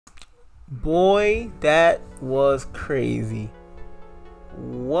Boy, that was crazy.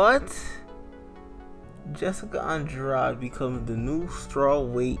 What? Jessica Andrade becomes the new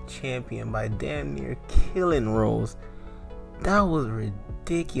Strawweight champion by damn near killing Rose. That was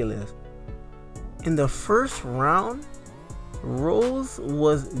ridiculous. In the first round, Rose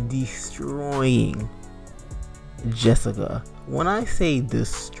was destroying Jessica. When I say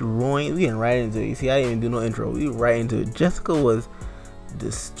destroying, we getting right into it. You see, I didn't even do no intro. We right into it. Jessica was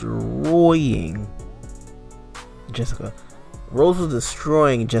destroying Jessica. Rose was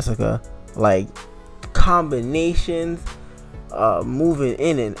destroying Jessica. Like combinations, moving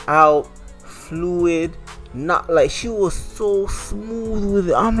in and out, fluid. Not like she was so smooth with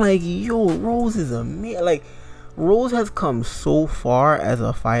it. I'm like, yo, Rose is amazing. Like, Rose has come so far as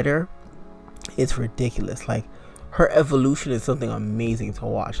a fighter. It's ridiculous. Like, her evolution is something amazing to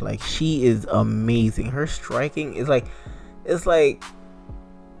watch. Like, she is amazing. Her striking is like, it's like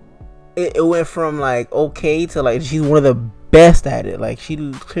it went from like okay to like she's one of the best at it. Like,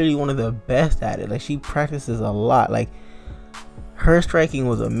 she's clearly one of the best at it. Like, she practices a lot. Like, her striking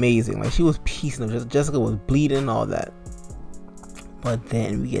was amazing. Like, she was piecing them. Jessica was bleeding, all that. But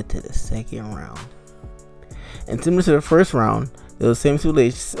then we get to the second round, and similar to the first round, it was the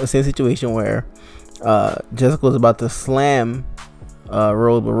same situation where Jessica was about to slam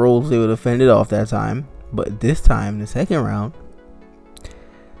Rose, but Rose was able to fend it off that time. But this time, the second round,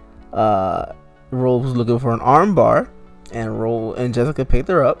 Rose was looking for an arm bar, and Jessica picked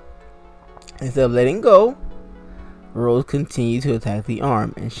her up. Instead of letting go, Rose continued to attack the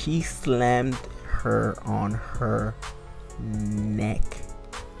arm, and she slammed her on her neck.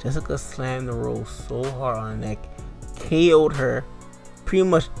 Jessica slammed the Rose so hard on the neck, KO'd her pretty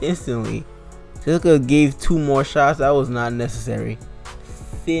much instantly. Jessica gave 2 more shots. That was not necessary.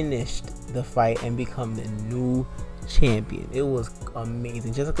 Finished the fight and become the new champion. It was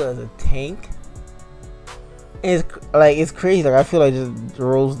amazing. Jessica is a tank. And it's crazy. Like, I feel like just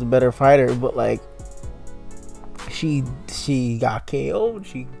Rose is the better fighter, but like she got KO'd.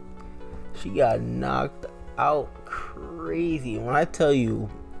 She got knocked out crazy. When I tell you,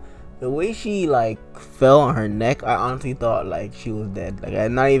 the way she like fell on her neck, I honestly thought like she was dead. Like,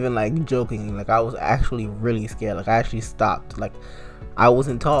 I'm not even like joking. Like, I was actually really scared. Like, I actually stopped. Like, I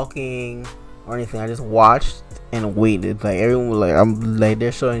wasn't talking or anything. I just watched and waited. Like, everyone was like, I'm like,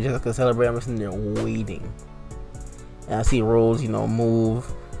 they're showing Jessica celebrate. I'm sitting there waiting, and I see Rose,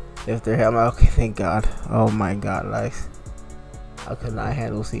 move, lift their head. I'm like, okay, thank God. Oh my God, like, I could not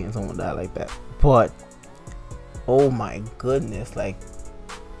handle seeing someone die like that. But oh my goodness, like.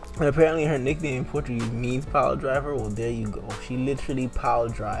 And apparently her nickname in Portuguese means pile driver. Well, there you go. She literally pile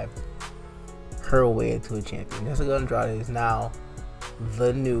drived her way into a champion. Jessica Andrade is now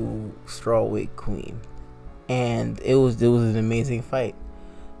the new Strawweight Queen, and it was an amazing fight.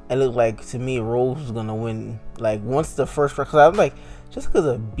 It looked like, to me, Rose was gonna win. Like, once the first round, because I was like, Jessica's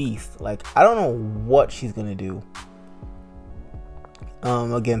a beast. Like, I don't know what she's gonna do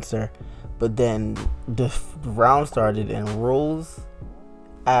against her. But then the round started, and Rose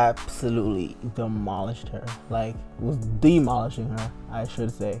absolutely demolished her. Like, was demolishing her, I should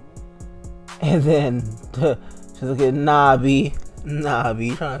say. And then she's like, nah B,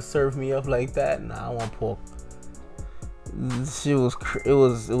 you trying to serve me up like that? Nah, I want pork. It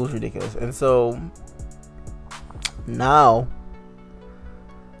was ridiculous. And so now,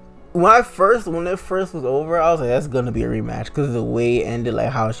 when it first was over, I was like, that's gonna be a rematch, because of the way it ended, like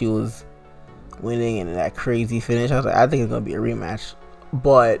how she was winning and that crazy finish. I was like, I think it's gonna be a rematch.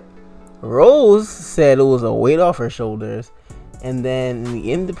 But Rose said it was a weight off her shoulders, and then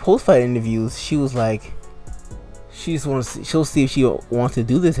in the post-fight interviews, she was like, she'll see if she wants to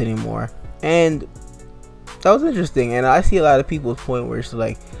do this anymore. And that was interesting. And I see a lot of people's point where it's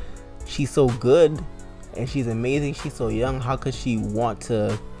like, she's so good and she's amazing, she's so young, how could she want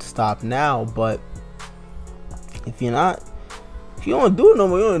to stop now? But if you don't do it no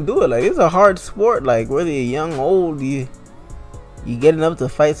more, you don't do it. Like, it's a hard sport. Like, whether you're young, old, you getting up to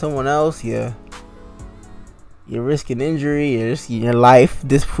fight someone else, you're risking injury, you're risking your life.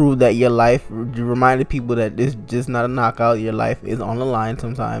 This proved that your life, reminded people that this just not a knockout. Your life is on the line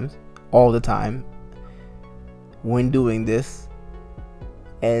sometimes, all the time, when doing this.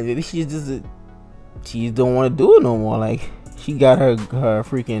 And maybe she don't want to do it no more. Like, she got her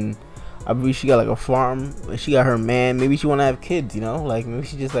freaking, I believe she got like a farm, she got her man, maybe she want to have kids, like, maybe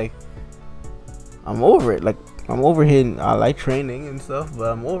she just like, I'm over it. Like, I'm over hitting. I like training and stuff,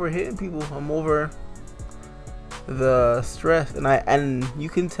 but I'm over hitting people. I'm over the stress, and you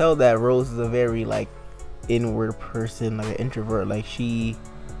can tell that Rose is a very like inward person, like an introvert. Like, she's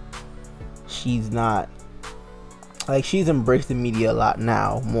not Like, she's embraced the media a lot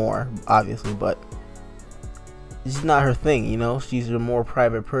now, more obviously, but it's not her thing, you know. She's a more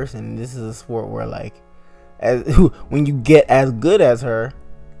private person. This is a sport where, like, when you get as good as her,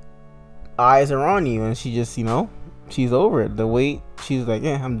 eyes are on you, and she just, you know, she's over it. The weight, she's like,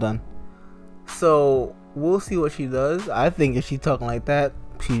 yeah, I'm done. So we'll see what she does. I think if she's talking like that,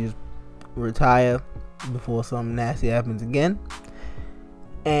 she just retire before something nasty happens again.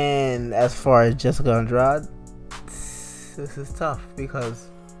 And as far as Jessica Andrade, this is tough because,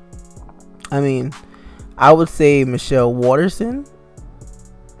 I mean, I would say Michelle Waterson,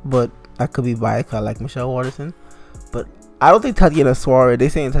 but I could be biased because I like Michelle Waterson. But I don't think Tatiana Suarez, they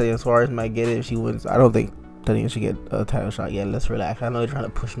saying Tatiana Suarez might get it if she wins. I don't think Tatiana should get a title shot yet. Let's relax. I know they're trying to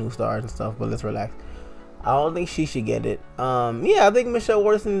push new stars and stuff, but let's relax. I don't think she should get it. Yeah, I think Michelle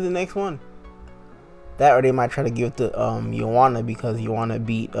Waterson is the next one. That, or they might try to give it to Joanna, because Joanna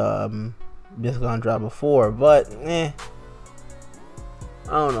beat Jessica Andrade before. But I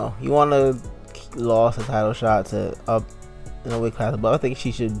don't know. Joanna lost a title shot to up in a weight class, but I think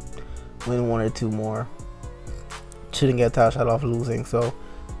she should win one or two more. Shouldn't get a title shot off losing. So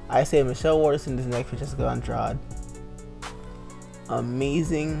I say Michelle Waterson is next for Jessica Andrade.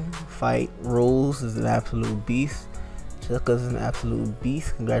 Amazing fight. Rose is an absolute beast. Jessica is an absolute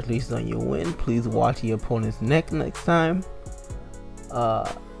beast. Congratulations on your win. Please watch your opponent's neck next time.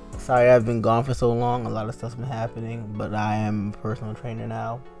 Sorry I've been gone for so long. A lot of stuff's been happening, but I am a personal trainer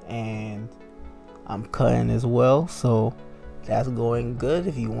now, and I'm cutting as well, so that's going good.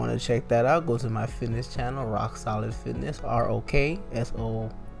 If you want to check that out, go to my fitness channel, Rock Solid Fitness,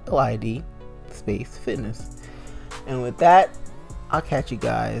 ROKSOLID space fitness. And with that, I'll catch you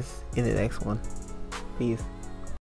guys in the next one. Peace.